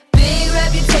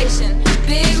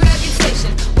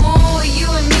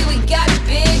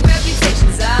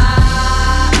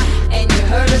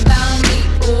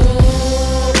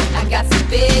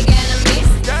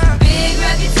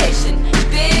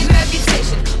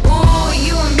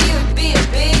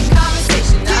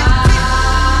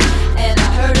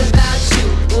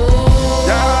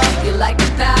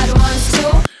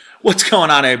going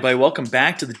on, everybody? Welcome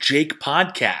back to the Jake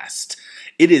Podcast.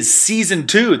 It is Season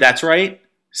 2, that's right,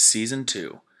 Season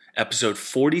 2. Episode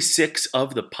 46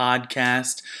 of the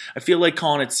podcast. I feel like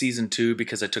calling it Season 2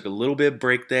 because I took a little bit of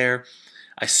break there.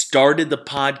 I started the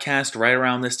podcast right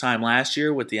around this time last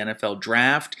year with the NFL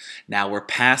Draft. Now we're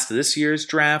past this year's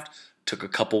draft. Took a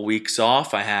couple weeks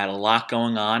off. I had a lot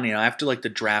going on. After the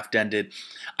draft ended,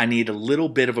 I need a little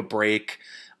bit of a break.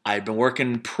 I've been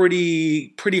working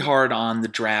pretty hard on the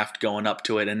draft going up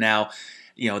to it, and now,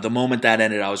 the moment that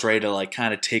ended, I was ready to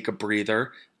kind of take a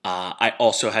breather. I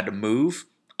also had to move.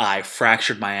 I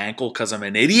fractured my ankle because I'm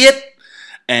an idiot,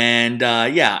 and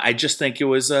I just think it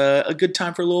was a good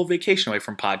time for a little vacation away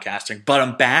from podcasting. But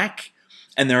I'm back,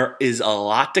 and there is a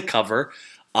lot to cover.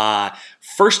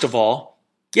 First of all,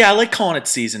 I like calling it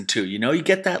Season 2. You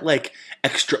get that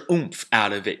extra oomph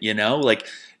out of it.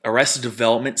 Arrested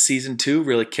Development Season 2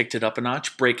 really kicked it up a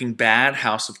notch. Breaking Bad,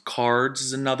 House of Cards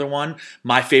is another one.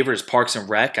 My favorite is Parks and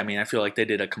Rec. I feel like they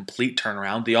did a complete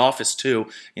turnaround. The Office too.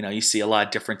 You see a lot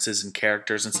of differences in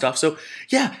characters and stuff. So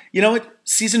you know what?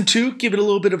 Season 2, give it a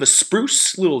little bit of a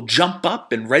spruce, little jump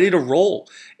up and ready to roll.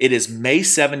 It is May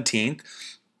 17th.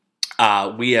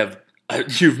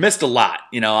 You've missed a lot.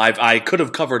 I could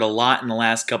have covered a lot in the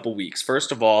last couple weeks.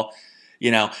 First of all,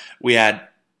 we had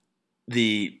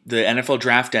the NFL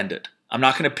draft ended. I'm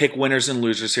not going to pick winners and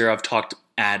losers here. I've talked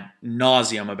ad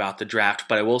nauseum about the draft,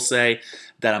 but I will say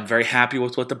that I'm very happy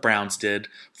with what the Browns did.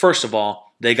 First of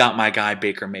all, they got my guy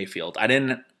Baker Mayfield. I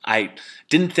didn't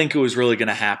think it was really going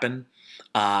to happen.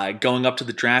 Going up to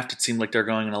the draft, it seemed like they're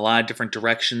going in a lot of different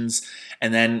directions.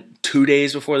 And then 2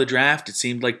 days before the draft, it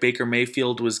seemed like Baker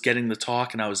Mayfield was getting the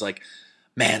talk, and I was like,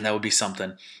 man, that would be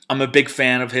something. I'm a big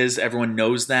fan of his. Everyone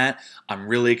knows that. I'm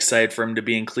really excited for him to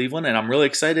be in Cleveland, and I'm really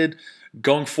excited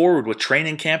going forward with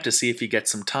training camp to see if he gets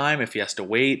some time, if he has to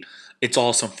wait. It's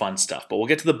all some fun stuff. But we'll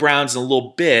get to the Browns in a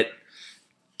little bit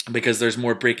because there's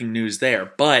more breaking news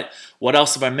there. But what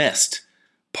else have I missed?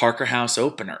 Parker House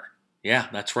opener. Yeah,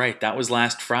 that's right. That was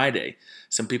last Friday.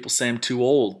 Some people say I'm too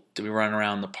old to be running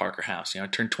around the Parker House. I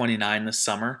turned 29 this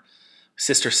summer.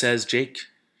 Sister says, Jake,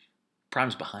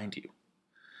 prime's behind you.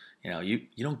 You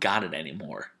don't got it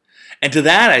anymore. And to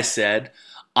that I said,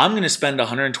 I'm going to spend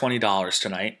 $120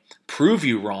 tonight, prove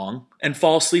you wrong, and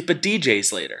fall asleep at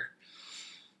DJ's later.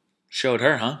 Showed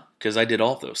her, huh? Because I did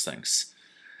all those things.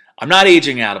 I'm not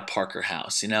aging out of Parker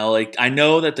House. I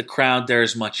know that the crowd there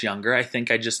is much younger. I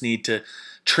think I just need to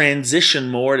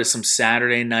transition more to some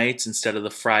Saturday nights instead of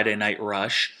the Friday night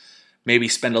rush. Maybe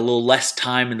spend a little less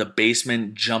time in the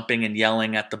basement jumping and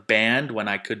yelling at the band when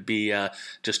I could be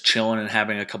just chilling and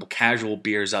having a couple casual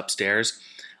beers upstairs.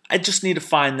 I just need to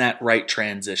find that right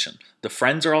transition. The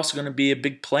friends are also going to be a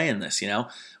big play in this,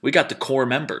 We got the core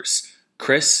members,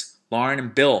 Chris, Lauren,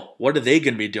 and Bill. What are they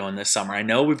going to be doing this summer? I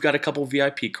know we've got a couple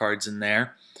VIP cards in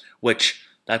there, which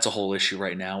that's a whole issue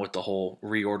right now with the whole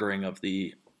reordering of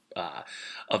the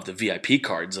VIP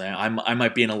cards. I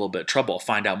might be in a little bit of trouble. I'll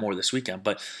find out more this weekend,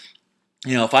 but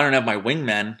if I don't have my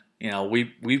wingmen,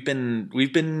 we've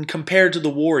been compared to the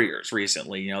Warriors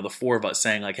recently. The four of us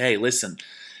saying hey, listen,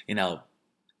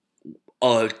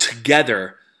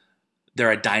 together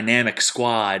they're a dynamic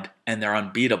squad and they're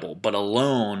unbeatable, but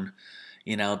alone,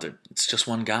 it's just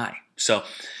one guy. So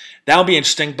that'll be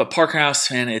interesting. But Parker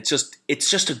House, man, it's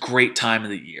just a great time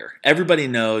of the year. Everybody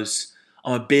knows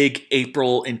I'm a big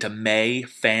April into May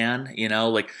fan.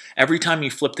 Every time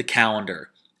you flip the calendar.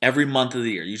 Every month of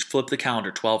the year, you flip the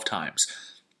calendar 12 times.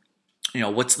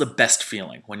 What's the best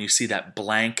feeling when you see that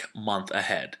blank month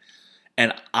ahead?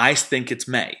 And I think it's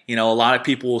May. A lot of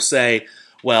people will say,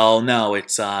 well, no,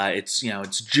 it's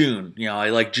June. I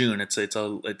like June. It's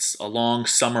a long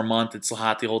summer month. It's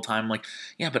hot the whole time.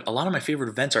 But a lot of my favorite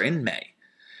events are in May.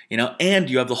 And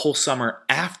you have the whole summer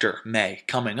after May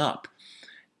coming up.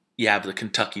 You have the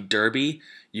Kentucky Derby.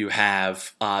 You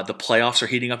have the playoffs are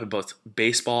heating up in both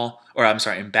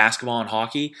in basketball and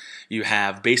hockey. You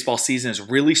have baseball season is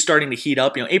really starting to heat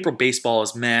up. April baseball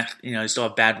is meh. You still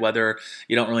have bad weather.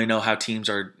 You don't really know how teams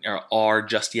are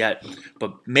just yet.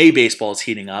 But May baseball is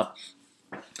heating up.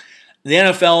 The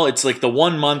NFL, it's the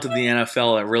 1 month of the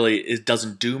NFL that really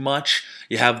doesn't do much.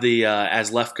 You have the, as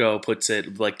Lefko puts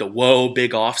it, the whoa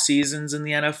big off seasons in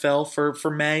the NFL for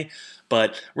May.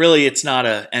 But really, it's not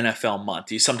a NFL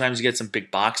month. Sometimes you get some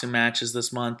big boxing matches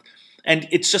this month. And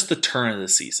it's just the turn of the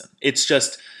season. It's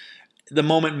just the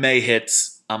moment May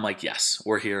hits, I'm like, yes,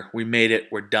 we're here. We made it.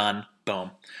 We're done.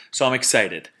 Boom. So I'm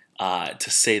excited, to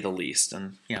say the least.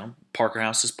 And, Parker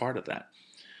House is part of that.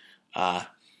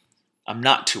 I'm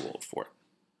not too old for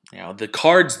it. The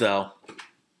cards, though,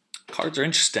 cards are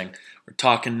interesting. We're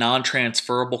talking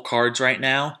non-transferable cards right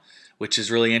now. which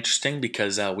is really interesting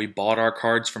because we bought our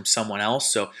cards from someone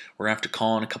else. So we're going to have to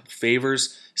call in a couple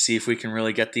favors, see if we can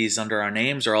really get these under our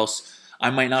names, or else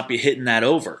I might not be hitting that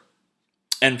over.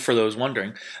 And for those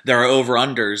wondering, there are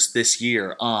over-unders this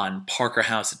year on Parker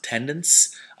House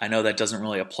attendance. I know that doesn't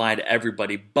really apply to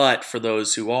everybody, but for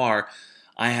those who are,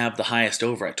 I have the highest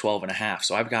over at 12.5.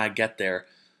 So I've got to get there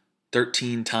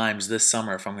 13 times this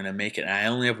summer if I'm going to make it. And I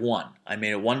only have one. I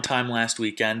made it one time last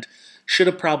weekend. Should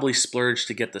have probably splurged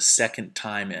to get the second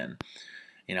time in.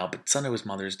 But Sunday was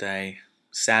Mother's Day.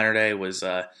 Saturday was,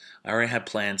 I already had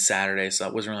plans Saturday, so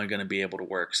I wasn't really going to be able to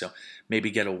work. So maybe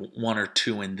get a 1 or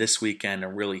 2 in this weekend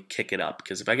and really kick it up.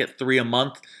 Because if I get 3 a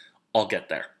month, I'll get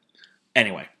there.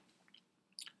 Anyway,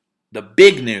 the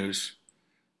big news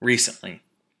recently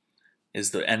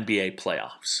is the NBA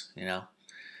playoffs.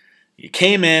 You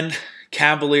came in,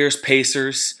 Cavaliers,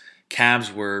 Pacers,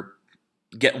 Cavs were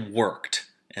getting worked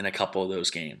in a couple of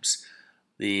those games.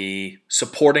 The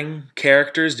supporting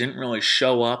characters didn't really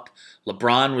show up.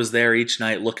 LeBron was there each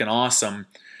night looking awesome,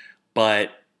 but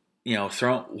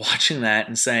watching that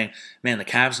and saying, man, the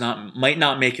Cavs might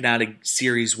not make it out of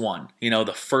Series 1,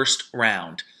 the first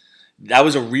round. That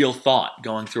was a real thought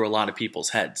going through a lot of people's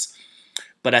heads.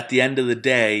 But at the end of the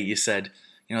day, you said,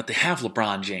 they have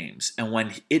LeBron James, and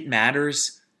when it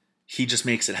matters, he just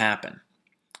makes it happen.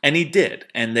 And he did,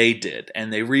 and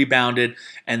they rebounded,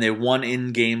 and they won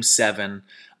in Game 7.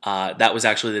 That was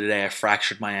actually the day I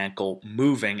fractured my ankle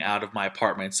moving out of my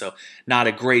apartment, so not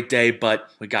a great day,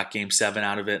 but we got Game 7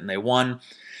 out of it, and they won.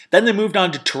 Then they moved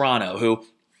on to Toronto, who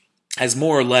has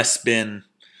more or less been...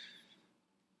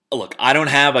 Look, I don't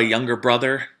have a younger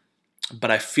brother,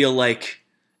 but I feel like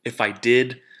if I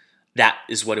did, that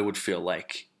is what it would feel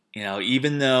like.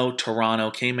 Even though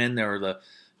Toronto came in, they were the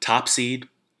top seed,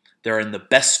 they're in the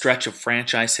best stretch of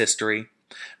franchise history.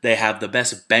 They have the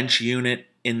best bench unit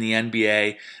in the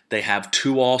NBA. They have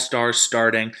 2 All-Stars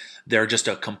starting. They're just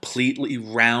a completely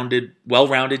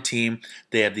well-rounded team.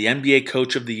 They have the NBA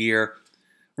Coach of the Year.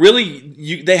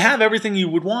 Really, they have everything you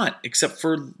would want except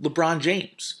for LeBron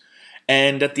James.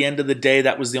 And at the end of the day,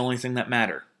 that was the only thing that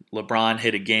mattered. LeBron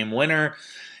hit a game winner.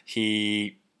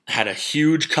 He had a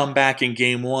huge comeback in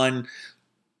Game 1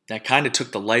 that kind of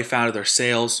took the life out of their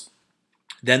sails.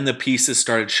 Then the pieces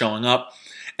started showing up,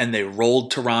 and they rolled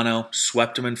Toronto,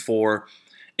 swept them in 4.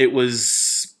 It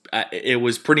was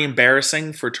pretty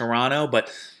embarrassing for Toronto,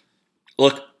 but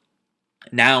look,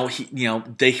 now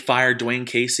they fired Dwayne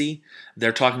Casey.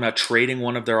 They're talking about trading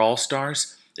one of their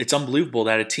all-stars. It's unbelievable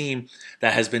that a team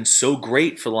that has been so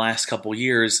great for the last couple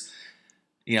years,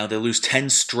 they lose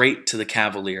 10 straight to the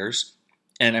Cavaliers.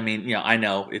 And I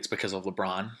know it's because of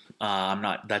LeBron. I'm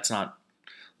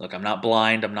not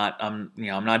blind. I'm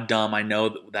not dumb. I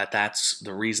know that that's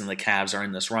the reason the Cavs are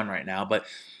in this run right now. But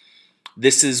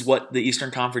this is what the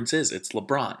Eastern Conference is. It's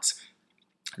LeBron's.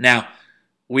 Now,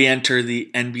 we enter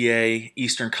the NBA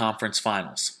Eastern Conference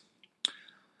Finals.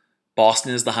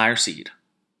 Boston is the higher seed.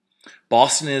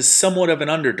 Boston is somewhat of an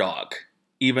underdog,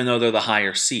 even though they're the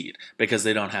higher seed, because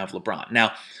they don't have LeBron.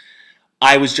 Now,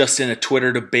 I was just in a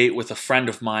Twitter debate with a friend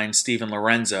of mine, Steven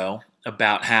Lorenzo,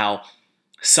 about how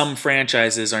some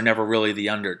franchises are never really the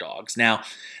underdogs. Now,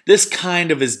 this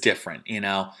kind of is different,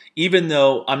 even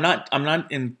though I'm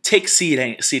not in take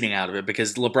seeding out of it,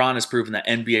 because LeBron has proven that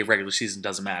NBA regular season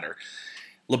doesn't matter.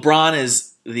 LeBron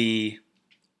is the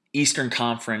Eastern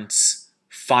Conference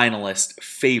finalist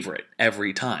favorite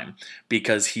every time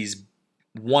because he's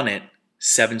won it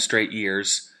 7 straight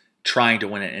years, trying to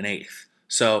win it in 8th.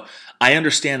 So I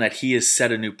understand that he has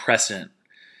set a new precedent.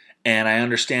 And I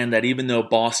understand that even though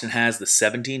Boston has the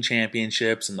 17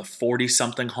 championships and the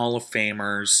 40-something Hall of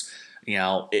Famers,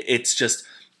 it's just,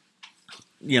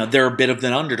 they're a bit of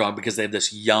an underdog because they have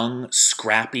this young,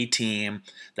 scrappy team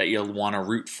that you'll want to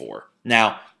root for.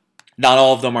 Now, not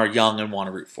all of them are young and want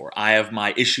to root for. I have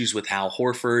my issues with Hal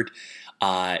Horford.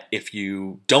 If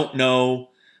you don't know,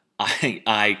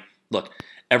 I look,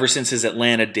 ever since his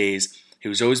Atlanta days, he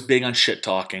was always big on shit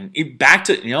talking. Back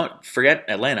to, forget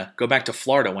Atlanta. Go back to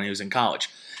Florida when he was in college.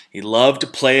 He loved to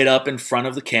play it up in front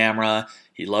of the camera.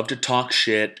 He loved to talk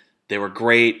shit. They were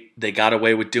great. They got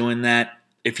away with doing that.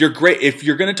 If you're going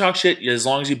to talk shit, as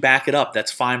long as you back it up,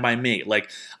 that's fine by me. Like,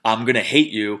 I'm going to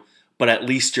hate you, but at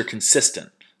least you're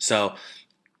consistent. So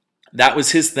that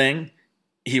was his thing.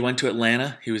 He went to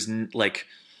Atlanta. He was like,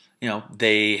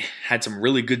 they had some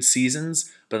really good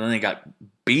seasons, but then they got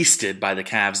beasted by the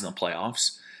Cavs in the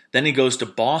playoffs. Then he goes to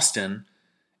Boston,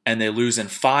 and they lose in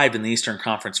 5 in the Eastern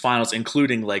Conference Finals,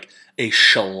 including like a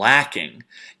shellacking.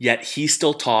 Yet he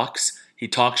still talks. He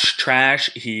talks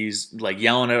trash. He's like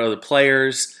yelling at other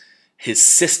players. His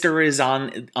sister is on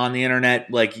the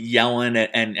internet like yelling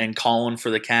and calling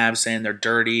for the Cavs, saying they're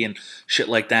dirty and shit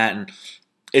like that. And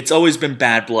it's always been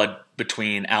bad blood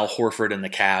between Al Horford and the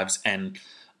Cavs, and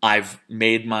I've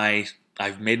made my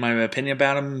opinion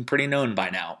about him pretty known by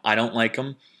now. I don't like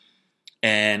him,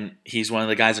 and he's one of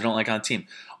the guys I don't like on the team.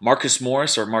 Marcus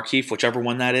Morris or Markieff, whichever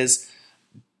one that is,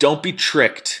 don't be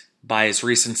tricked by his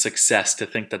recent success to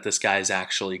think that this guy is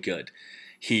actually good.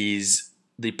 He's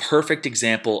the perfect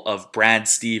example of Brad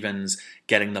Stevens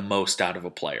getting the most out of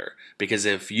a player. Because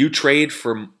if you trade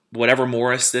for whatever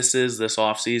Morris this is this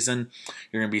offseason,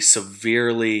 you're going to be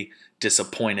severely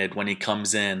disappointed when he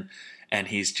comes in and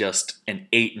he's just an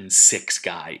 8-6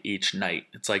 guy each night.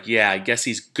 It's like, yeah, I guess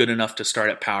he's good enough to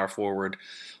start at power forward,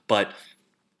 but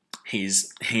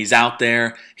he's out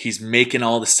there. He's making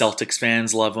all the Celtics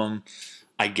fans love him.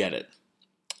 I get it.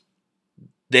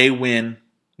 They win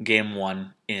Game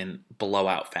 1 in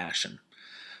blowout fashion.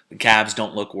 The Cavs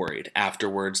don't look worried.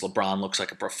 Afterwards, LeBron looks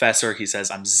like a professor. He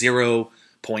says, I'm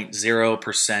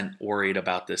 0.0% worried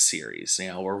about this series,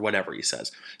 or whatever he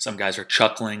says. Some guys are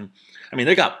chuckling. I mean,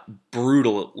 they got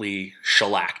brutally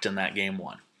shellacked in that Game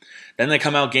 1. Then they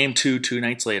come out Game 2, 2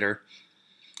 nights later.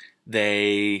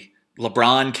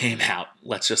 LeBron came out.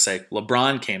 Let's just say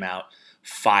LeBron came out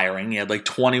firing. He had like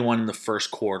 21 in the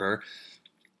first quarter.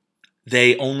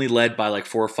 They only led by like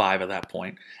 4 or 5 at that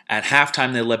point. At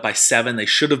halftime, they led by 7. They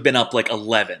should have been up like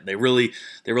 11. They really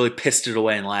pissed it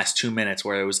away in the last 2 minutes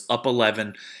where it was up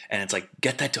 11, and it's like,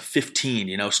 get that to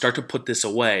 15, start to put this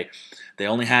away. They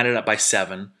only had it up by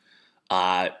 7.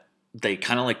 They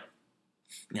kind of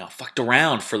fucked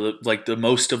around for the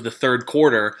most of the third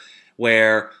quarter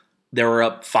where they were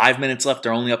up 5 minutes left.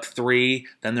 They're only up 3.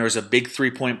 Then there was a big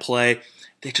 3-point play.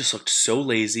 They just looked so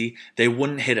lazy. They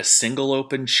wouldn't hit a single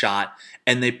open shot,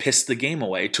 and they pissed the game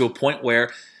away to a point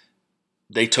where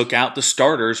they took out the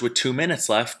starters with 2 minutes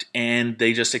left, and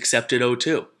they just accepted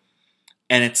 0-2.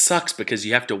 And it sucks because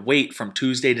you have to wait from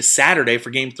Tuesday to Saturday for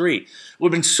Game 3. It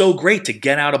would have been so great to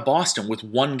get out of Boston with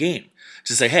one game.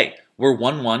 To say, hey, we're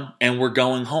 1-1, and we're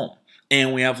going home.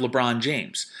 And we have LeBron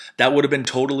James. That would have been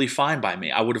totally fine by me.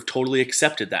 I would have totally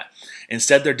accepted that.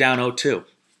 Instead, they're down 0-2.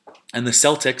 And the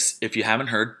Celtics, if you haven't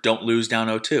heard, don't lose down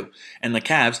 0-2. And the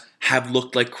Cavs have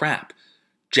looked like crap.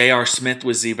 J.R. Smith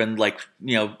was even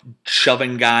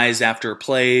shoving guys after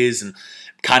plays and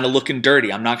kind of looking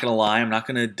dirty. I'm not going to lie. I'm not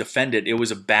going to defend it. It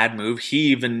was a bad move. He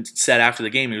even said after the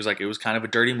game, he was like, it was kind of a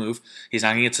dirty move. He's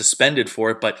not going to get suspended for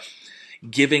it. But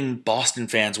giving Boston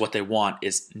fans what they want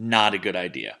is not a good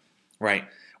idea, right?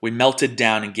 We melted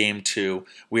down in Game 2.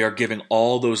 We are giving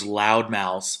all those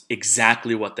loudmouths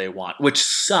exactly what they want, which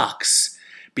sucks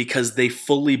because they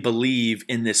fully believe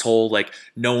in this whole,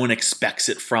 no one expects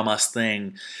it from us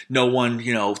thing. No one,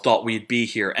 thought we'd be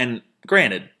here. And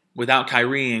granted, without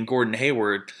Kyrie and Gordon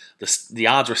Hayward, the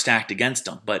odds were stacked against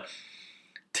them. But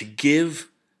to give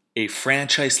a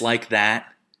franchise like that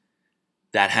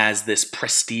has this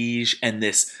prestige and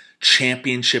this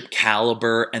championship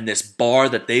caliber and this bar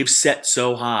that they've set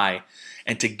so high,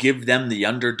 and to give them the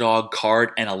underdog card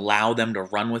and allow them to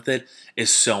run with it is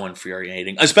so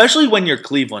infuriating. Especially when you're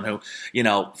Cleveland, who,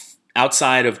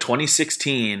 outside of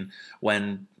 2016,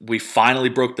 when we finally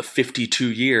broke the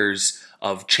 52 years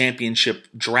of championship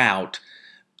drought,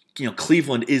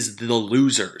 Cleveland is the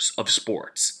losers of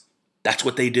sports. That's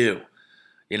what they do.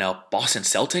 Boston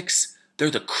Celtics, they're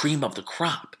the cream of the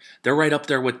crop. They're right up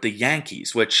there with the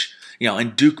Yankees, which,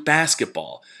 and Duke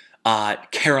basketball,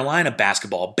 Carolina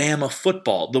basketball, Bama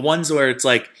football, the ones where it's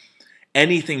like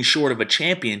anything short of a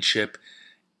championship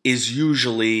is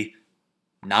usually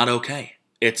not okay.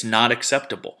 It's not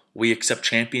acceptable. We accept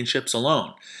championships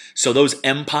alone. So those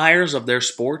empires of their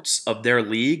sports, of their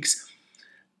leagues,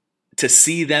 to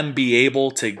see them be able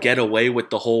to get away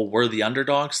with the whole we're the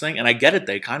underdogs thing, and I get it,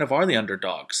 they kind of are the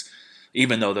underdogs,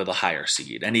 even though they're the higher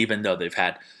seed, and even though they've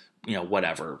had,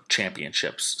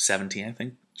 championships, 17, I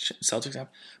think, Celtics have.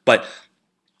 But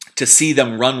to see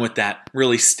them run with that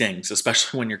really stings,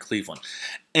 especially when you're Cleveland.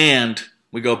 And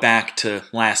we go back to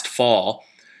last fall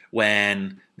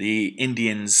when the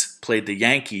Indians played the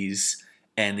Yankees,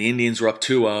 and the Indians were up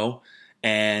 2-0,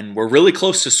 and were really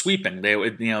close to sweeping. It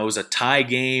was a tie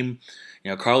game.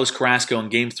 Carlos Carrasco in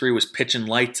Game 3 was pitching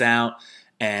lights out,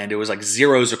 and it was like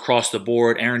zeros across the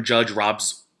board. Aaron Judge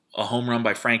robs a home run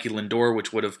by Frankie Lindor,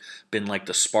 which would have been like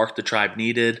the spark the Tribe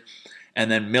needed. And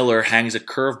then Miller hangs a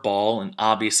curveball and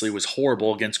obviously was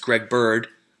horrible against Greg Bird.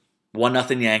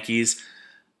 1-0 Yankees.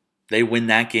 They win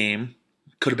that game.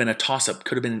 Could have been a toss-up.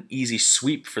 Could have been an easy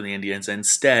sweep for the Indians.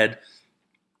 Instead,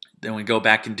 then we go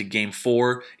back into Game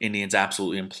 4. Indians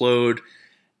absolutely implode.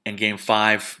 And Game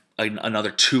 5,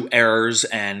 another 2 errors,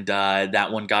 and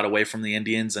that one got away from the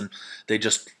Indians, and they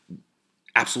just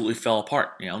absolutely fell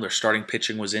apart. Their starting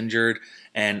pitching was injured,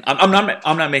 and I'm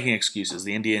not making excuses.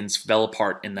 The Indians fell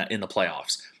apart in the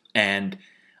playoffs, and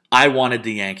I wanted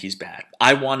the Yankees bad.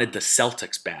 I wanted the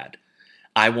Celtics bad.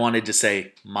 I wanted to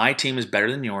say my team is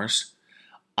better than yours.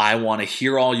 I want to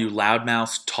hear all you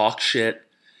loudmouths talk shit,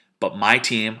 but my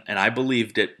team, and I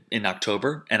believed it in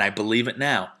October, and I believe it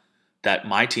now, that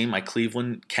my team, my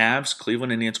Cleveland Cavs,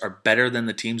 Cleveland Indians, are better than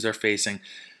the teams they're facing,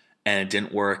 and it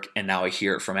didn't work, and now I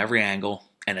hear it from every angle,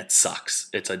 and it sucks.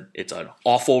 It's an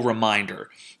awful reminder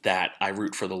that I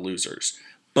root for the losers.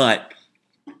 But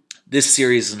this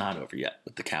series is not over yet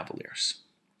with the Cavaliers.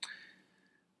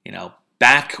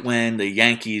 Back when the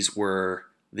Yankees were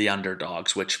the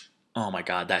underdogs, which, oh my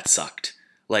God, that sucked.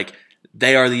 Like,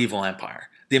 they are the evil empire.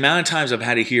 The amount of times I've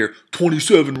had to hear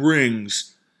 27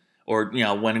 rings, or,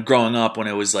 when growing up, when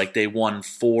it was like they won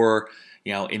 4,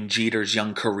 in Jeter's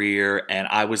young career, and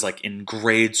I was like in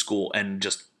grade school and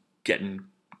just getting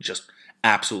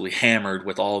absolutely hammered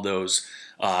with all those,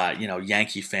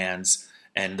 Yankee fans.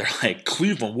 And they're like,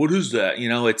 Cleveland, what is that?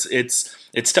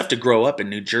 It's tough to grow up in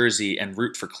New Jersey and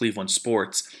root for Cleveland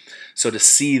sports. So to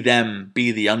see them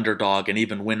be the underdog and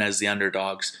even win as the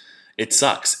underdogs, it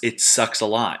sucks. It sucks a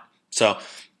lot. So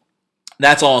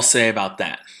that's all I'll say about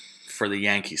that for the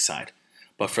Yankees side.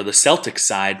 But for the Celtics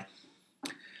side,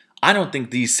 I don't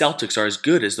think these Celtics are as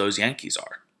good as those Yankees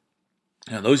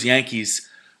are. Those Yankees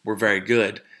were very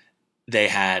good. They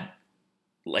had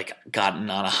gotten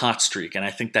on a hot streak, and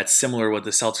I think that's similar to what the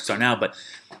Celtics are now. But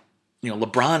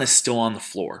LeBron is still on the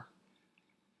floor,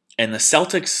 and the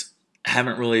Celtics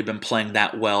haven't really been playing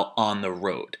that well on the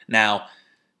road. Now,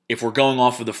 if we're going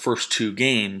off of the first 2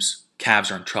 games,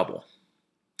 Cavs are in trouble.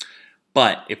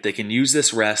 But if they can use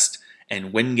this rest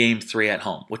and win Game 3 at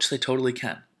home, which they totally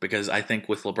can, because I think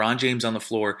with LeBron James on the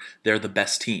floor, they're the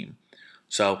best team.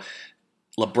 So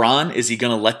LeBron, is he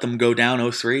going to let them go down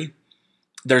 0-3?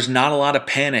 There's not a lot of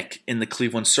panic in the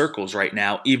Cleveland circles right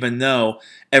now, even though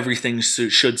everything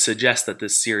should suggest that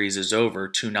this series is over.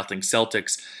 2-0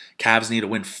 Celtics. Cavs need to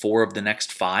win 4 of the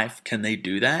next 5. Can they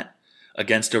do that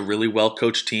against a really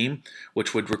well-coached team,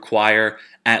 which would require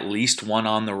at least 1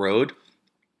 on the road?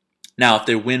 Now, if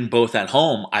they win both at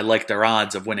home, I like their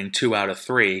odds of winning 2 out of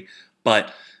 3,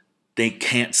 but they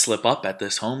can't slip up at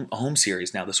this home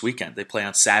series now this weekend. They play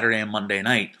on Saturday and Monday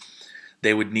night.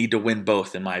 They would need to win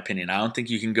both, in my opinion. I don't think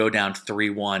you can go down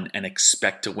 3-1 and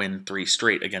expect to win 3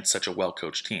 straight against such a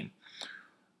well-coached team.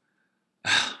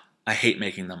 I hate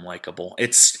making them likable.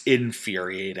 It's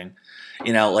infuriating.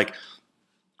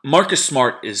 Marcus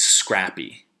Smart is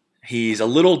scrappy. He's a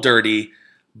little dirty,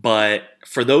 but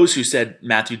for those who said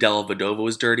Matthew Dellavedova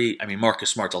was dirty,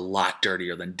 Marcus Smart's a lot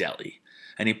dirtier than Delly,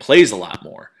 and he plays a lot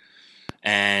more.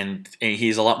 And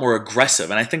he's a lot more aggressive.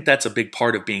 And I think that's a big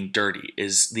part of being dirty,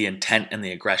 is the intent and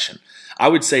the aggression. I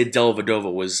would say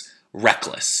Dellavedova was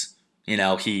reckless.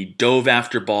 He dove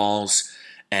after balls,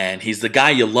 and he's the guy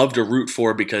you love to root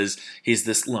for because he's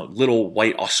this little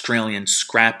white Australian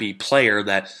scrappy player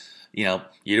that,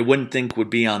 you wouldn't think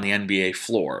would be on the NBA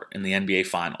floor in the NBA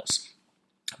Finals.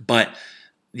 But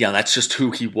that's just who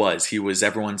he was. He was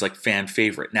everyone's fan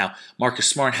favorite. Now, Marcus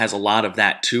Smart has a lot of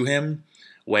that to him,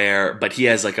 but he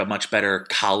has a much better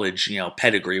college,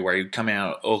 pedigree, where he come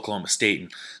out of Oklahoma State,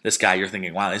 and this guy, you're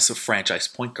thinking, wow, this is a franchise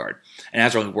point guard. And it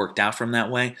hasn't really worked out for him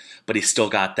that way, but he's still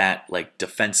got that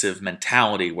defensive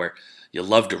mentality where you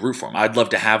love to root for him. I'd love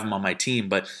to have him on my team,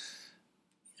 but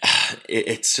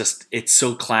it's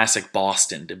so classic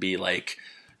Boston to be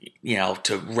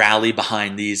to rally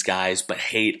behind these guys, but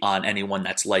hate on anyone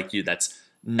that's like you, that's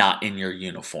not in your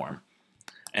uniform.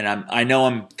 And I know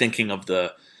I'm thinking of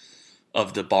the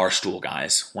Barstool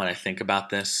guys when I think about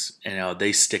this.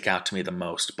 They stick out to me the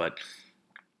most, but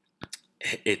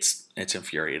it's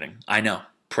infuriating. I know.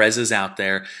 Prez is out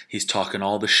there. He's talking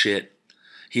all the shit.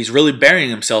 He's really burying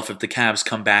himself if the Cavs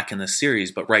come back in this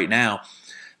series, but right now,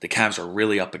 the Cavs are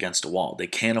really up against a wall. They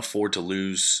can't afford to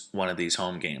lose one of these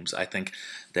home games. I think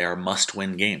they are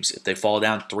must-win games. If they fall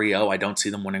down 3-0, I don't see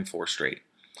them winning 4 straight.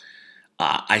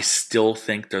 I still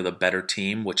think they're the better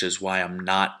team, which is why I'm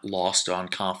not lost on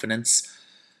confidence.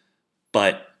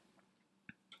 But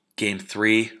Game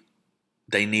 3,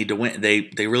 they need to win. They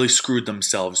really screwed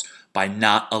themselves by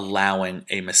not allowing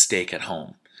a mistake at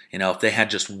home. If they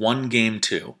had just won Game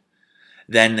 2,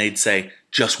 then they'd say,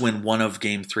 just win one of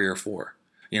Game 3 or 4.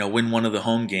 Win one of the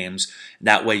home games.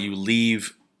 That way you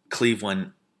leave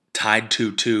Cleveland tied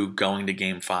 2-2 going to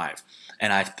Game 5.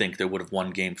 And I think they would have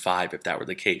won Game 5 if that were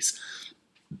the case.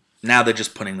 Now they're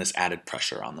just putting this added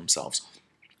pressure on themselves.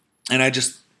 And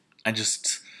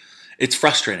it's It's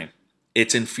frustrating.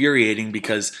 It's infuriating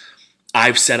because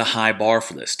I've set a high bar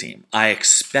for this team. I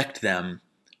expect them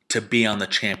to be on the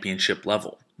championship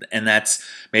level. And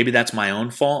maybe that's my own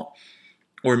fault,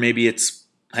 or maybe it's,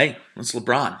 hey, it's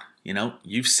LeBron.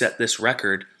 You've set this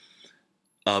record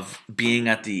of being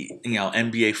at the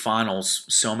NBA Finals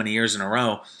so many years in a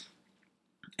row,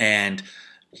 and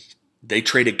they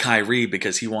traded Kyrie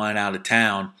because he wanted out of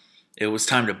town. It was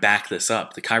time to back this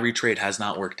up. The Kyrie trade has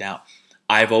not worked out.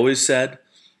 I've always said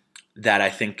that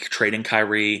I think trading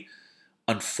Kyrie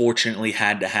unfortunately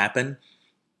had to happen.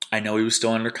 I know he was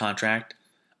still under contract.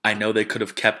 I know they could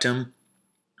have kept him,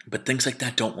 but things like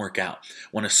that don't work out.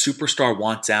 When a superstar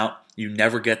wants out, you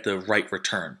never get the right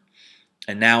return.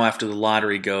 And now after the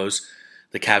lottery goes,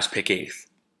 the Cavs pick 8th.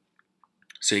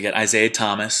 So you got Isaiah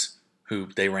Thomas, who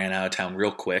they ran out of town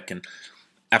real quick. And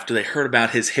after they heard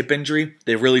about his hip injury,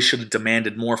 they really should have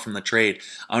demanded more from the trade.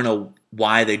 I don't know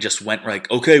why they just went like,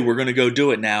 okay, we're going to go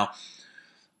do it now.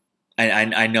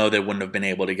 I know they wouldn't have been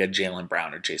able to get Jaylen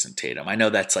Brown or Jason Tatum. I know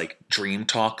that's like dream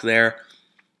talk there.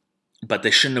 But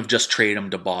they shouldn't have just traded him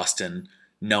to Boston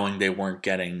knowing they weren't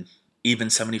getting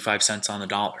even 75 cents on the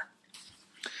dollar.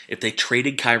 If they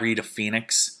traded Kyrie to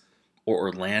Phoenix or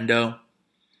Orlando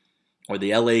or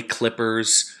the LA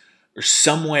Clippers or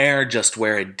somewhere just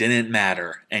where it didn't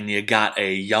matter and you got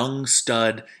a young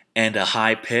stud and a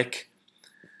high pick,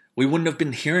 we wouldn't have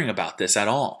been hearing about this at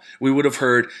all. We would have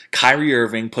heard Kyrie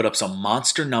Irving put up some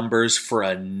monster numbers for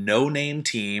a no-name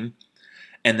team,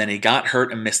 and then he got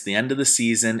hurt and missed the end of the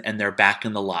season, and they're back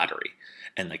in the lottery.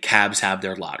 And the Cavs have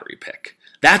their lottery pick.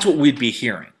 That's what we'd be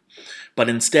hearing. But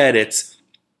instead, it's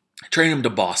trade him to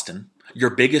Boston, your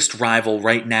biggest rival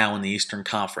right now in the Eastern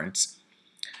Conference,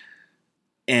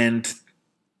 and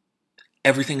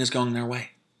everything is going their way.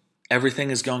 Everything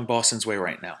is going Boston's way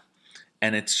right now.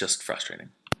 And it's just frustrating.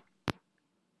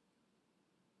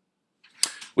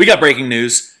 We got breaking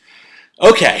news.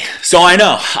 Okay, so I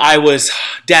know I was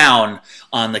down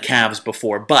on the Cavs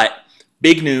before, but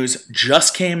big news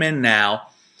just came in now.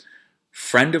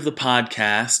 Friend of the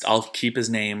podcast, I'll keep his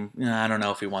name. I don't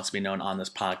know if he wants to be known on this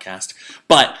podcast,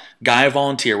 but guy I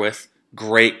volunteer with,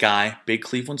 great guy, big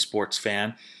Cleveland sports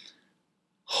fan,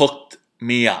 hooked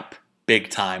me up big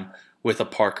time with a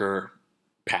Parker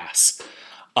pass.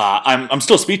 I'm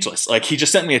still speechless. Like, he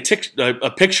just sent me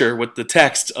a picture with the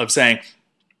text of saying,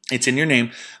 it's in your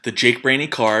name, the Jake Brainy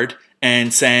card,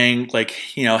 and saying like,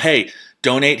 hey,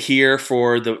 donate here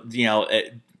for the,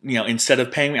 instead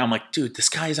of paying me. I'm like, dude, this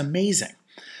guy is amazing.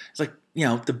 It's like,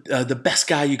 the best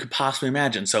guy you could possibly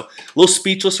imagine. So a little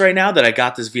speechless right now that I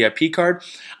got this VIP card.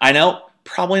 I know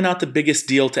probably not the biggest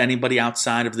deal to anybody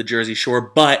outside of the Jersey Shore,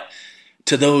 but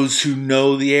to those who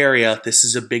know the area, this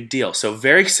is a big deal. So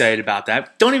very excited about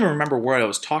that. Don't even remember what I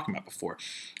was talking about before.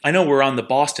 I know we're on the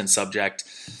Boston subject,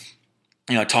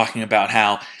 talking about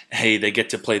how, hey, they get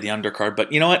to play the undercard.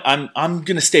 But you know what? I'm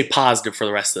going to stay positive for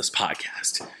the rest of this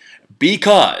podcast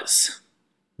because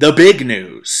the big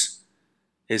news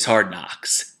is Hard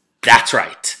Knocks. That's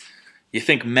right. You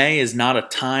think May is not a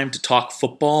time to talk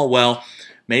football? Well,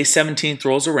 May 17th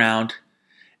rolls around.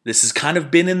 This has kind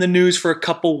of been in the news for a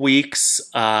couple weeks.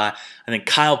 I think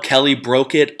Kyle Kelly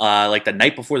broke it like the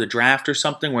night before the draft or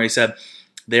something, where he said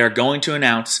they are going to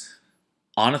announce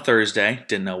on a Thursday,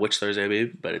 didn't know which Thursday it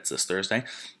would be, but it's this Thursday,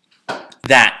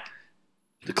 that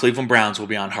the Cleveland Browns will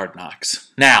be on Hard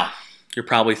Knocks. Now, you're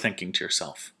probably thinking to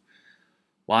yourself,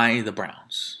 why the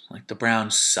Browns? Like, the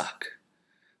Browns suck.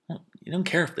 Well, you don't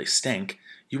care if they stink.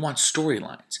 You want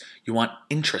storylines. You want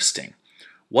interesting.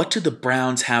 What do the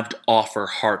Browns have to offer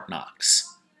Hard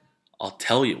Knocks? I'll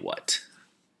tell you what.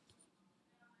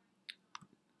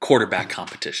 Quarterback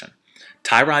competition.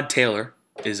 Tyrod Taylor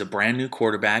is a brand new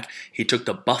quarterback. He took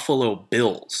the Buffalo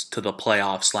Bills to the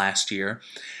playoffs last year,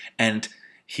 and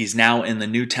he's now in the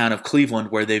new town of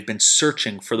Cleveland where they've been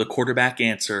searching for the quarterback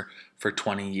answer for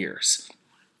 20 years.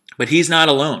 But he's not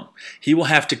alone. He will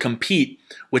have to compete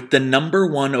with the number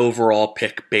 1 overall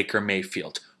pick, Baker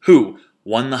Mayfield, who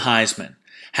won the Heisman,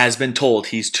 has been told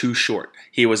he's too short.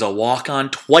 He was a walk-on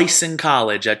twice in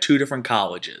college at 2 different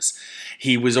colleges.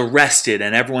 He was arrested,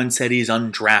 and everyone said he's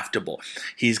undraftable.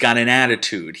 He's got an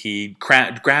attitude. He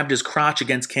grabbed his crotch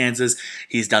against Kansas.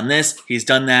 He's done this. He's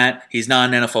done that. He's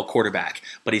not an NFL quarterback,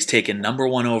 but he's taken number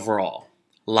 1 overall.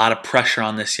 A lot of pressure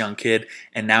on this young kid,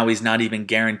 and now he's not even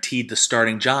guaranteed the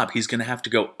starting job. He's going to have to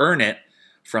go earn it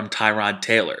from Tyrod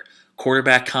Taylor.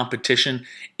 Quarterback competition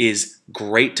is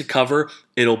great to cover.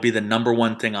 It'll be the number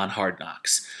 1 thing on Hard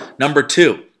Knocks. Number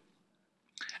 2,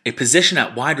 a position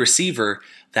at wide receiver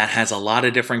that has a lot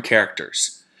of different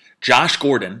characters. Josh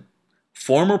Gordon,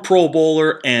 former Pro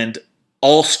Bowler and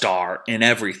all-star in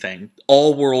everything,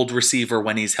 all-world receiver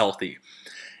when he's healthy,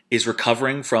 is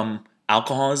recovering from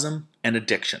alcoholism and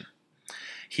addiction.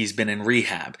 He's been in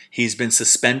rehab. He's been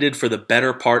suspended for the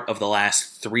better part of the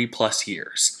last 3+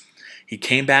 years. He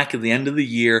came back at the end of the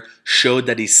year, showed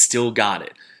that he's still got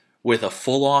it. With a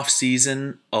full off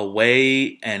season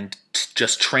away and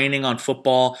just training on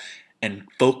football and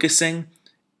focusing,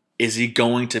 is he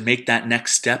going to make that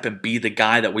next step and be the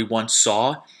guy that we once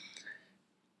saw?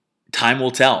 Time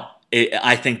will tell.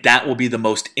 I think that will be the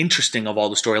most interesting of all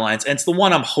the storylines, and it's the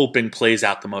one I'm hoping plays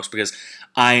out the most because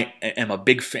I am a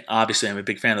big fan. Obviously, I'm a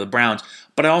big fan of the Browns,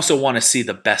 but I also want to see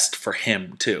the best for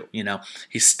him too.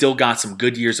 He's still got some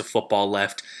good years of football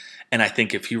left, and I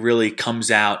think if he really comes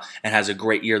out and has a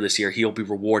great year this year, he'll be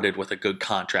rewarded with a good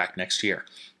contract next year.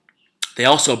 They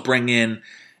also bring in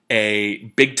a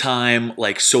big time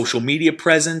social media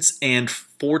presence and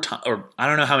I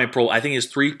don't know how many I think he has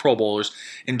 3 Pro Bowlers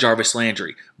in Jarvis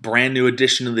Landry. Brand new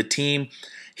addition to the team.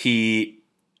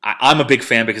 I'm a big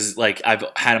fan because I've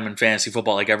had him in fantasy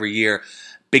football every year.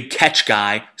 Big catch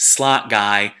guy, slot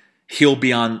guy. He'll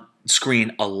be on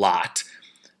screen a lot.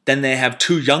 Then they have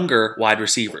 2 younger wide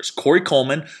receivers. Corey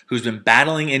Coleman, who's been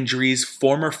battling injuries,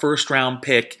 former first-round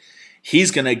pick.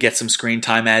 He's going to get some screen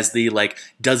time as the,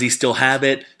 does he still have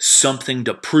it? Something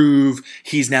to prove.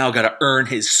 He's now got to earn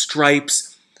his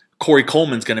stripes. Corey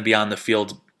Coleman's going to be on the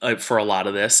field for a lot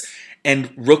of this.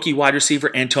 And rookie wide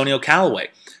receiver Antonio Callaway,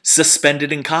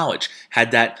 suspended in college,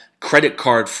 had that credit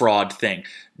card fraud thing,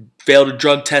 failed a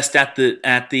drug test at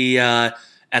the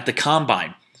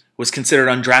combine, was considered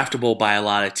undraftable by a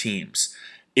lot of teams.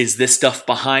 Is this stuff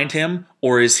behind him,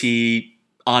 or is he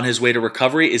on his way to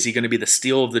recovery? Is he going to be the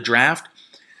steal of the draft?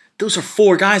 Those are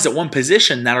 4 guys at one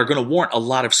position that are going to warrant a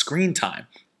lot of screen time.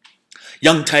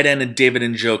 Young tight end and David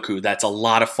Njoku, that's a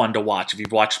lot of fun to watch. If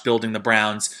you've watched Building the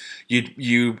Browns,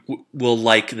 you will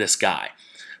like this guy.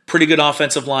 Pretty good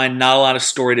offensive line, not a lot of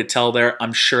story to tell there.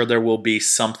 I'm sure there will be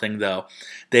something, though.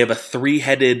 They have a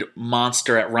 3-headed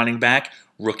monster at running back,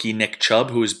 rookie Nick Chubb,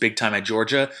 who is big time at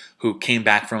Georgia, who came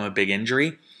back from a big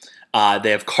injury. They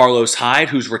have Carlos Hyde,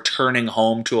 who's returning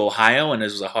home to Ohio and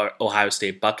is an Ohio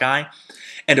State Buckeye.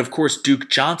 And, of course, Duke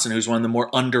Johnson, who's one of the more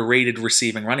underrated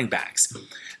receiving running backs.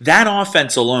 That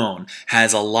offense alone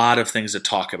has a lot of things to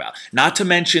talk about. Not to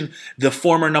mention the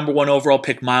former number 1 overall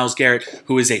pick, Myles Garrett,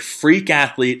 who is a freak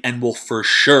athlete and will for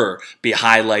sure be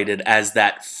highlighted as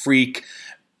that freak,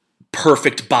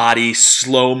 perfect body,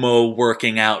 slow-mo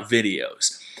working out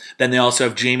videos. Then they also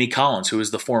have Jamie Collins, who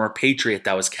is the former Patriot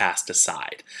that was cast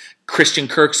aside. Christian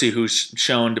Kirksey, who's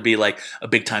shown to be a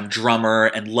big-time drummer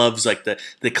and loves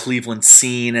the Cleveland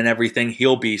scene and everything.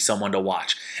 He'll be someone to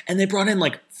watch. And they brought in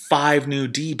 5 new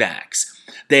D-backs.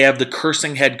 They have the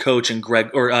cursing head coach and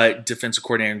defensive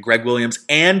coordinator Greg Williams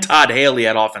and Todd Haley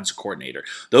at offensive coordinator.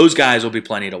 Those guys will be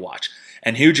plenty to watch.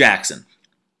 And Hugh Jackson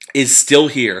is still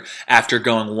here after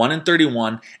going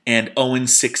 1-31 and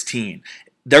 0-16.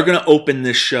 They're going to open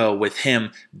this show with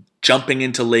him jumping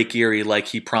into Lake Erie like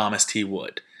he promised he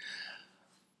would.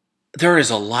 There is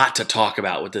a lot to talk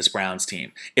about with this Browns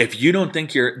team. If you don't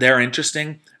think they're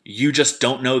interesting, you just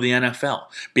don't know the NFL,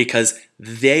 because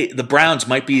the Browns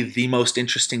might be the most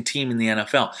interesting team in the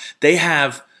NFL. They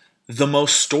have the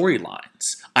most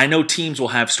storylines. I know teams will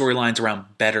have storylines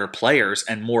around better players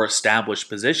and more established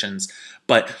positions,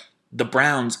 but the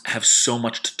Browns have so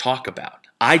much to talk about.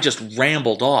 I just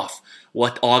rambled off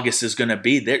what August is going to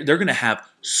be. They're going to have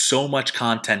so much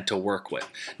content to work with.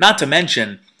 Not to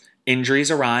mention, injuries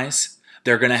arise.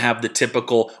 They're going to have the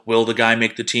typical, will the guy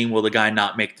make the team, will the guy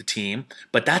not make the team?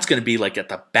 But that's going to be at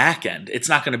the back end. It's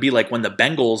not going to be like when the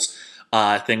Bengals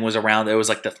thing was around. It was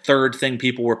the 3rd thing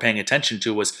people were paying attention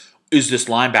to was, is this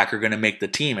linebacker going to make the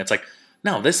team? It's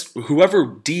no, whoever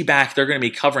D-back they're going to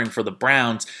be covering for the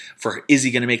Browns, is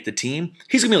he going to make the team?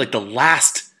 He's going to be the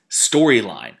last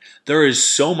storyline. There is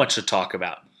so much to talk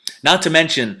about. Not to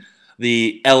mention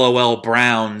the LOL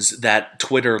Browns that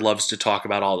Twitter loves to talk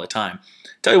about all the time.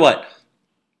 Tell you what,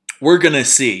 we're going to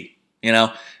see,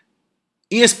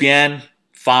 ESPN,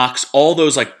 Fox, all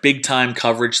those big time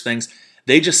coverage things,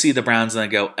 they just see the Browns and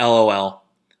they go, LOL,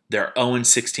 they're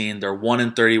 0-16, they're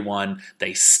 1-31,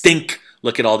 they stink.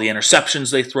 Look at all the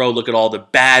interceptions they throw, look at all the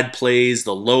bad plays,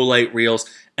 the low light reels,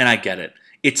 and I get it.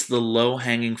 It's the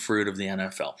low-hanging fruit of the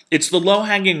NFL. It's the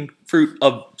low-hanging fruit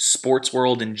of sports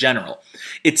world in general.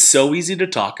 It's so easy to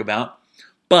talk about,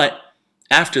 but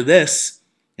after this,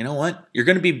 you know what? You're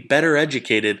going to be better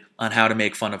educated on how to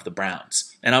make fun of the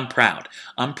Browns. And I'm proud.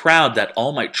 I'm proud that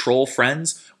all my troll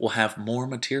friends will have more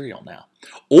material now.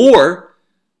 Or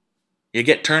you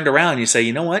get turned around and you say,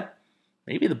 you know what?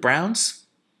 Maybe the Browns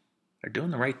are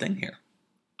doing the right thing here.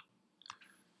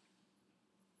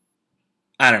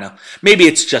 I don't know. Maybe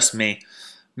it's just me.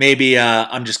 Maybe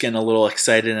I'm just getting a little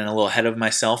excited and a little ahead of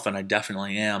myself, and I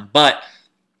definitely am. But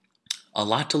a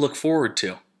lot to look forward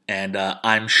to. And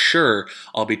I'm sure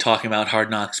I'll be talking about Hard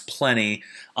Knocks plenty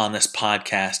on this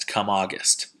podcast come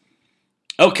August.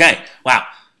 Okay, wow.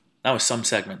 That was some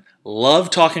segment. Love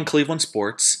talking Cleveland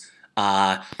sports.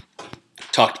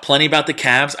 Talked plenty about the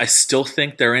Cavs. I still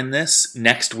think they're in this.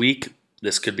 Next week,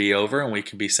 this could be over, and we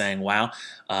could be saying, wow,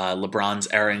 LeBron's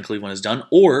era in Cleveland is done.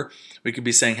 Or we could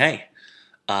be saying, hey,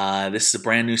 this is a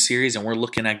brand new series, and we're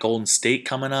looking at Golden State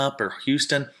coming up or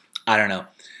Houston. I don't know.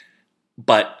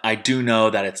 But I do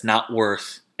know that it's not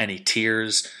worth any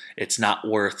tears. It's not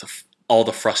worth all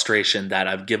the frustration that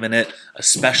I've given it,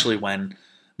 especially when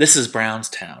this is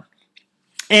Brownstown.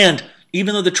 And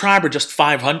even though the Tribe are just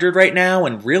 500 right now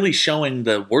and really showing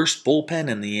the worst bullpen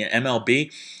in the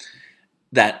MLB,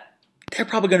 that they're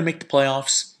probably going to make the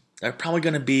playoffs. They're probably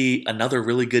going to be another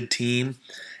really good team.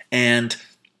 And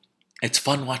it's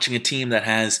fun watching a team that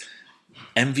has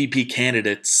MVP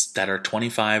candidates that are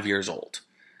 25 years old.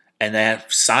 And they have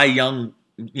Cy Young,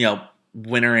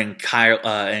 winner in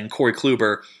Corey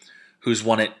Kluber, who's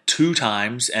won it 2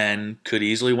 times and could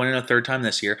easily win it a 3rd time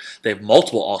this year. They have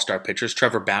multiple all-star pitchers.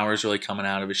 Trevor Bauer's really coming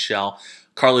out of his shell.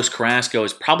 Carlos Carrasco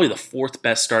is probably the 4th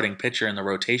best starting pitcher in the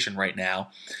rotation right now.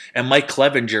 And Mike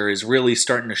Clevenger is really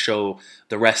starting to show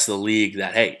the rest of the league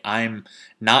that, hey, I'm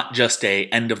not just a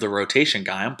end-of-the-rotation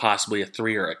guy. I'm possibly a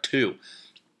 3 or a 2.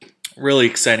 Really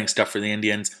exciting stuff for the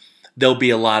Indians. There'll be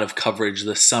a lot of coverage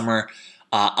this summer.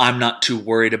 I'm not too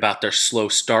worried about their slow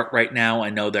start right now. I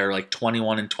know they're like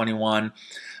 21-21.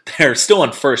 They're still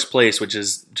in first place, which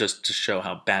is just to show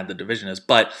how bad the division is.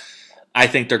 But I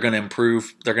think they're going to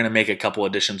improve. They're going to make a couple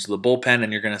additions to the bullpen,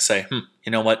 and you're going to say,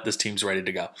 you know what? This team's ready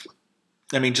to go.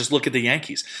 I mean, just look at the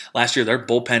Yankees. Last year, their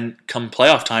bullpen come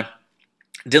playoff time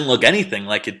didn't look anything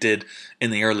like it did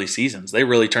in the early seasons. They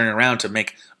really turned it around to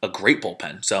make a great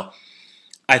bullpen. So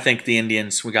I think the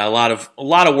Indians, we got a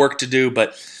lot of work to do,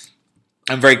 but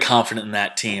I'm very confident in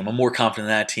that team. I'm more confident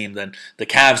in that team than the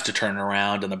Cavs to turn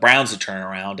around and the Browns to turn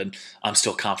around, and I'm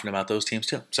still confident about those teams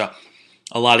too. So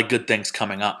a lot of good things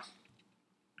coming up.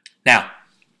 Now,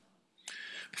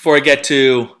 before I get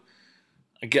to,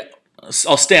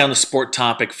 I'll stay on the sport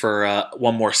topic for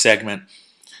one more segment.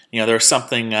 There was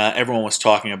something everyone was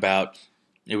talking about.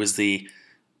 It was the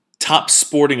top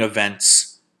sporting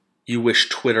events you wish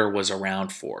Twitter was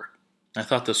around for. I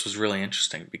thought this was really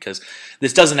interesting because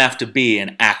this doesn't have to be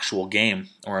an actual game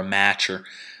or a match or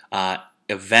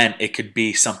event. It could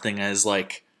be something as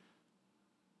like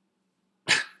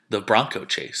the Bronco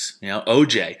chase,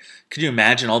 OJ. Could you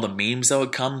imagine all the memes that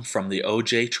would come from the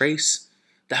OJ trace?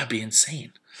 That would be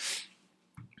insane.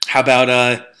 How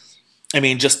about,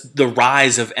 just the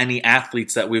rise of any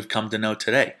athletes that we've come to know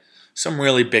today? Some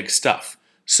really big stuff.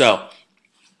 So,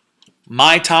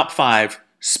 my top 5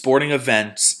 sporting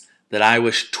events that I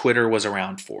wish Twitter was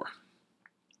around for.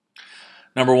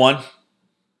 Number 1,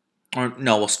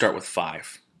 we'll start with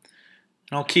 5.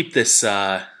 And I'll keep this,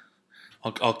 I'll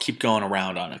keep going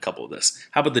around on a couple of this.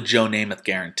 How about the Joe Namath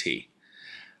guarantee?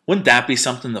 Wouldn't that be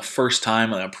something the first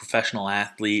time a professional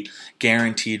athlete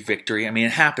guaranteed victory?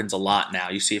 It happens a lot now.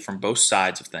 You see it from both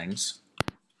sides of things.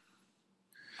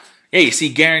 Yeah, you see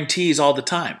guarantees all the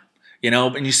time,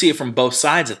 and you see it from both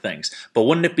sides of things. But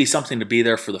wouldn't it be something to be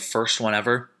there for the first one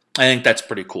ever? I think that's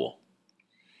pretty cool.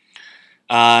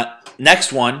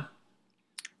 Next one,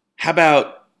 how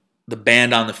about the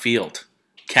band on the field?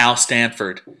 Cal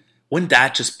Stanford. Wouldn't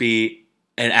that just be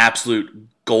an absolute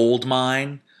gold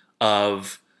mine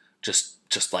of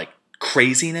just like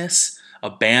craziness? A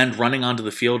band running onto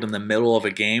the field in the middle of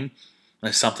a game.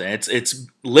 That's something. It's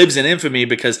lives in infamy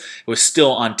because it was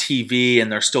still on TV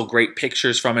and there's still great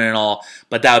pictures from it and all.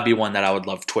 But that would be one that I would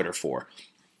love Twitter for.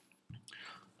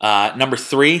 Number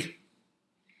 3.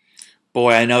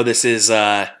 Boy, I know this is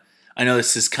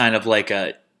kind of like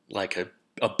a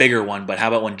bigger one. But how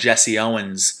about when Jesse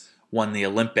Owens won the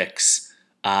Olympics?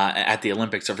 At the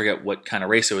Olympics, I forget what kind of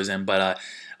race it was in, but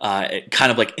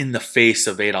kind of like in the face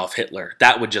of Adolf Hitler.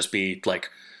 That would just be like,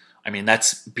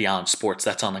 that's beyond sports.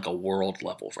 That's on like a world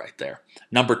level right there.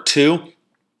 Number 2,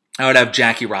 I would have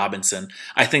Jackie Robinson.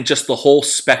 I think just the whole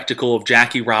spectacle of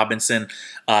Jackie Robinson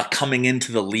coming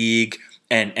into the league,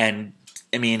 and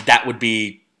that would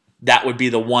be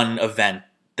the one event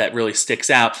that really sticks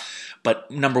out.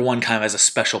 But number 1 kind of has a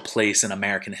special place in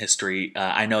American history.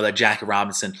 I know that Jackie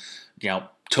Robinson,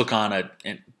 took on a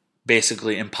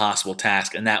basically impossible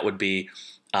task, and that would be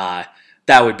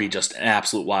just an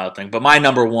absolute wild thing. But my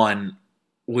number 1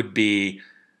 would be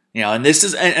And this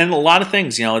is and a lot of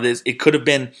things. It could have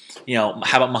been,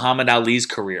 how about Muhammad Ali's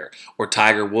career or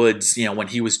Tiger Woods, when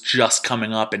he was just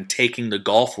coming up and taking the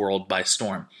golf world by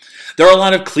storm. There are a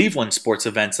lot of Cleveland sports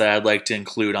events that I'd like to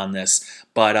include on this,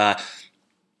 but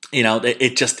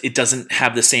it doesn't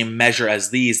have the same measure as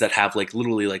these that have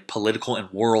literally political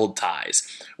and world ties,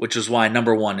 which is why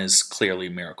number one is clearly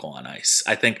Miracle on Ice.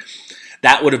 I think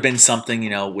that would have been something,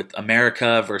 with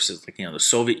America versus the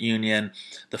Soviet Union,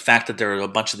 the fact that there are a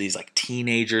bunch of these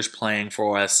teenagers playing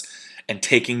for us and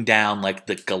taking down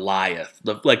the Goliath,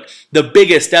 the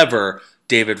biggest ever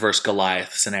David versus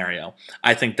Goliath scenario.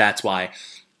 I think that's why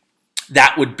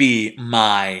that would be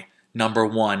my number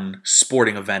one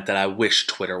sporting event that I wish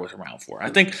Twitter was around for.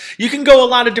 I think you can go a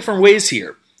lot of different ways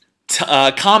here.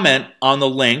 Comment on the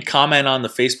link, comment on the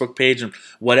Facebook page, and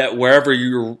wherever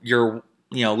you're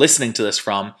listening to this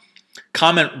from.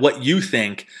 Comment what you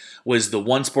think was the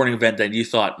one sporting event that you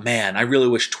thought, man, I really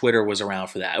wish Twitter was around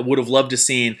for that. I would have loved to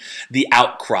seen the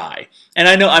outcry. And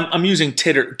I know I'm using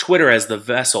Twitter as the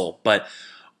vessel, but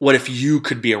what if you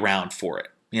could be around for it?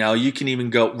 You can even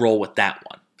go roll with that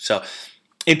one. So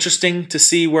interesting to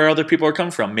see where other people are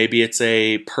coming from. Maybe it's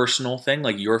a personal thing,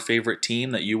 like your favorite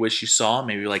team that you wish you saw.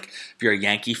 Maybe if you're a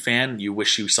Yankee fan, you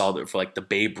wish you saw that for the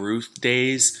Babe Ruth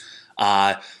days.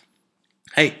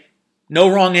 Hey, no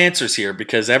wrong answers here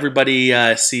because everybody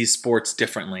sees sports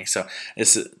differently. So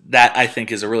that I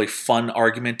think is a really fun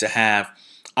argument to have.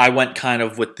 I went kind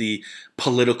of with the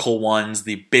political ones,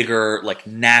 the bigger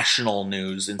national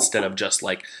news instead of just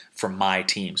from my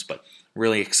teams, but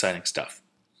really exciting stuff.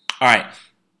 All right.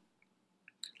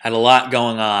 Had a lot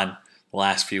going on the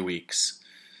last few weeks,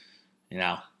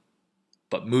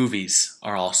 but movies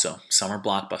are also, summer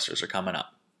blockbusters are coming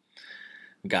up.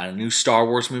 We got a new Star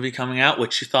Wars movie coming out,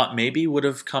 which you thought maybe would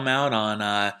have come out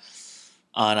on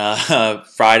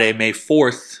Friday, May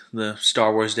 4th, the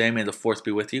Star Wars Day. May the 4th be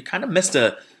with you. Kind of missed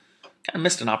an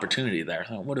opportunity there.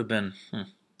 It would have been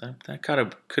that could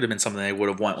have been something they would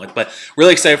have went with. But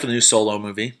really excited for the new Solo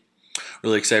movie.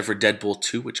 Really excited for Deadpool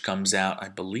 2, which comes out, I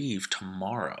believe,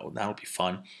 tomorrow. That'll be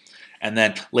fun. And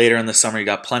then later in the summer, you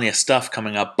got plenty of stuff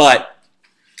coming up. But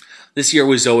this year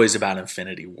was always about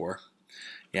Infinity War.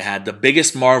 You had the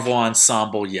biggest Marvel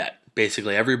ensemble yet.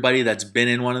 Basically, everybody that's been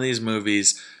in one of these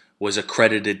movies was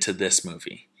accredited to this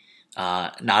movie.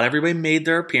 Not everybody made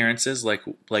their appearances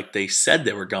like they said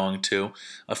they were going to.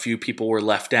 A few people were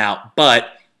left out,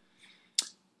 but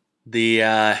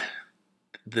the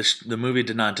movie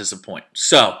did not disappoint.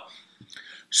 So,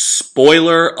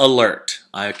 spoiler alert.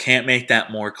 I can't make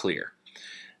that more clear.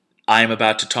 I am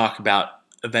about to talk about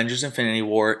Avengers Infinity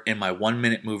War in my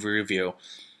 1-minute movie review.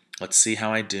 Let's see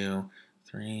how I do.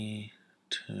 3,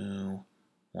 2,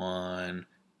 1,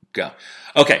 go.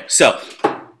 Okay, so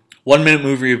 1-minute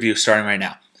movie review starting right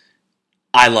now.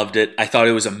 I loved it. I thought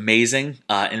it was amazing.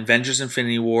 Avengers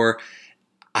Infinity War,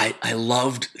 I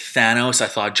loved Thanos. I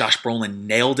thought Josh Brolin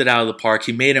nailed it out of the park.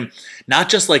 He made him not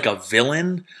just a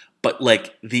villain, but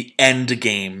the end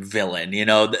game villain. In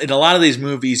a lot of these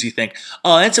movies, you think,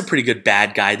 oh, that's a pretty good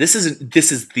bad guy. This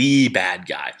is the bad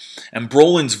guy. And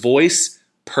Brolin's voice,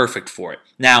 perfect for it.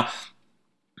 Now,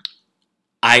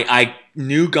 I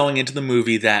knew going into the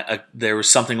movie that there was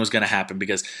something was going to happen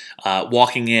because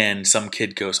walking in, some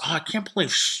kid goes, oh, I can't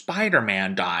believe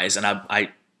Spider-Man dies. And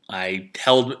I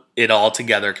held it all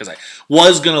together because I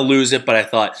was going to lose it, but I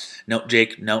thought, no,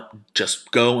 Jake, no, just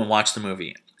go and watch the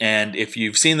movie. And if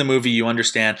you've seen the movie, you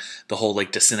understand the whole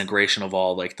disintegration of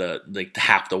all the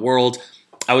half the world.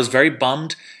 I was very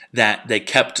bummed that they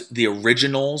kept the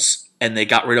originals and they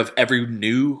got rid of every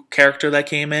new character that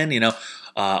came in.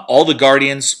 All the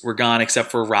Guardians were gone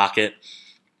except for Rocket.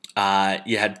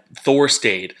 You had Thor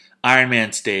stayed, Iron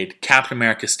Man stayed, Captain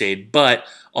America stayed, but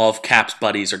all of Cap's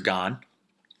buddies are gone.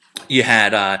 You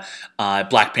had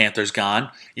Black Panther's gone.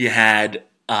 You had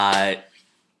they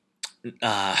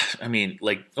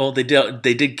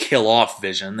did kill off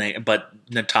Vision, but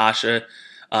Natasha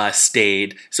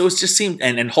stayed. So it just seemed,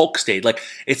 and Hulk stayed.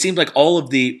 It seemed like all of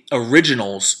the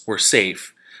originals were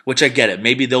safe, which I get it.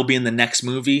 Maybe they'll be in the next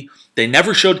movie. They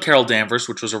never showed Carol Danvers,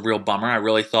 which was a real bummer. I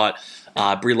really thought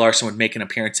Brie Larson would make an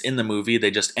appearance in the movie. They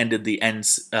just ended the end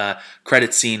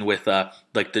credit scene with the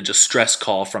distress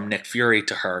call from Nick Fury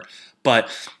to her. But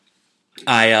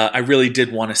I really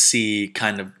did want to see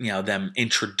kind of them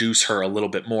introduce her a little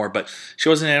bit more, but she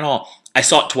wasn't in at all. I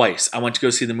saw it twice. I went to go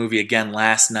see the movie again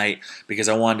last night because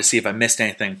I wanted to see if I missed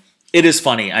anything. It is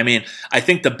funny. I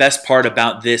think the best part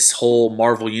about this whole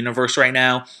Marvel universe right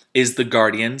now is the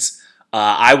Guardians.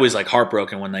 I was like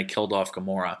heartbroken when they killed off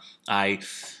Gamora.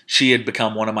 She had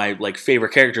become one of my like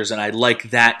favorite characters, and I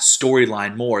like that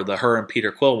storyline more, the her and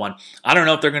Peter Quill one. I don't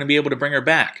know if they're going to be able to bring her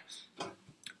back.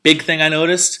 Big thing I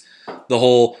noticed, the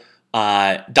whole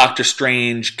Doctor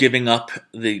Strange giving up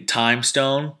the Time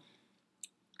Stone.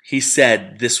 He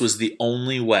said this was the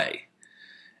only way.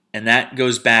 And that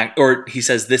goes back, or he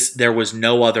says there was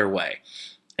no other way.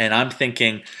 And I'm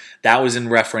thinking that was in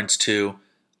reference to,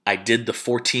 I did the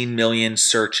 14 million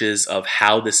searches of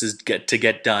how this is to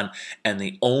get done. And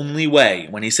the only way,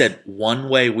 when he said one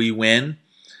way we win,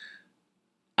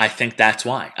 I think that's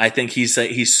why. I think he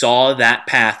saw that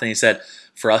path and he said,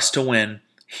 for us to win,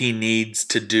 he needs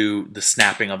to do the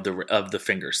snapping of the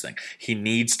fingers thing. He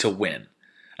needs to win.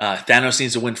 Thanos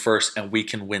needs to win first, and we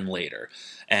can win later.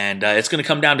 And it's going to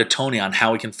come down to Tony on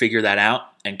how we can figure that out,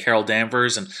 and Carol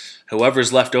Danvers and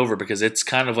whoever's left over, because it's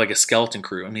kind of like a skeleton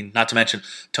crew. I mean, not to mention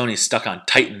Tony's stuck on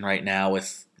Titan right now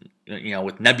with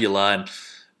Nebula and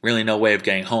really no way of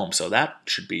getting home. So that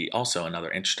should be also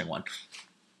another interesting one.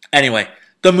 Anyway,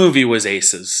 the movie was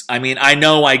aces. I mean, I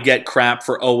know I get crap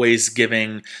for always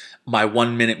giving my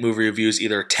 1 minute movie reviews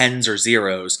either 10s or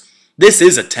 0s. This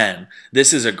is a 10.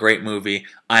 This is a great movie.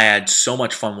 I had so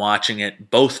much fun watching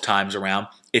it both times around.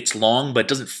 It's long, but it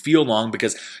doesn't feel long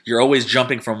because you're always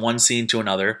jumping from one scene to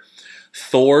another.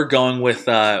 Thor going with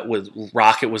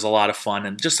Rocket was a lot of fun,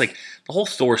 and just like the whole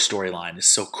Thor storyline is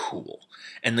so cool.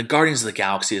 And the Guardians of the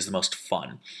Galaxy is the most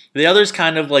fun. The others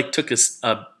kind of like took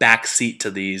a back seat to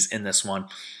these in this one.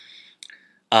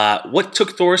 What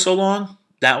took Thor so long?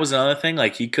 That was another thing.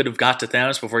 Like, he could have got to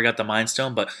Thanos before he got the Mind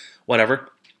Stone, but whatever.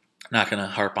 Not going to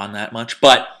harp on that much.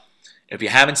 But if you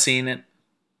haven't seen it,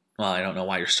 well, I don't know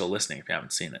why you're still listening if you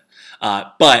haven't seen it. I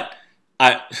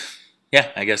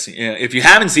guess if you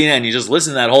haven't seen it and you just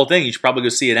listen to that whole thing, you should probably go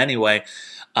see it anyway,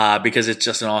 because it's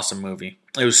just an awesome movie.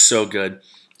 It was so good.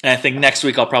 And I think next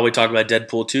week I'll probably talk about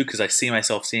Deadpool 2 because I see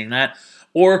myself seeing that.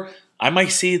 Or I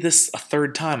might see this a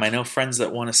third time. I know friends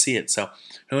that want to see it, so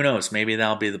who knows? Maybe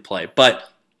that'll be the play. But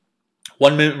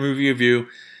 1 minute movie review,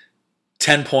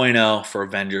 10.0 for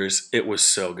Avengers. It was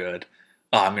so good.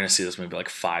 Oh, I'm going to see this movie like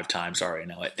 5 times. I already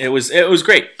know it. It was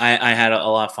great. I had a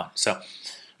lot of fun. So,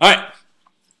 all right.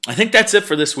 I think that's it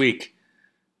for this week.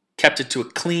 Kept it to a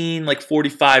clean, like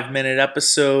 45-minute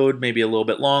episode, maybe a little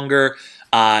bit longer.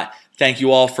 Thank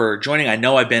you all for joining. I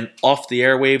know I've been off the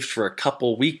airwaves for a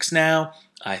couple weeks now.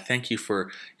 I thank you for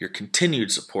your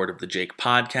continued support of the Jake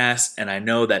Podcast, and I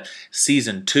know that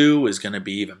Season 2 is going to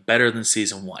be even better than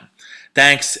Season 1.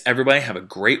 Thanks, everybody. Have a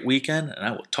great weekend, and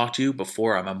I will talk to you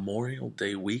before our Memorial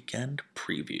Day weekend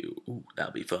preview. Ooh,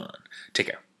 that'll be fun. Take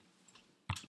care.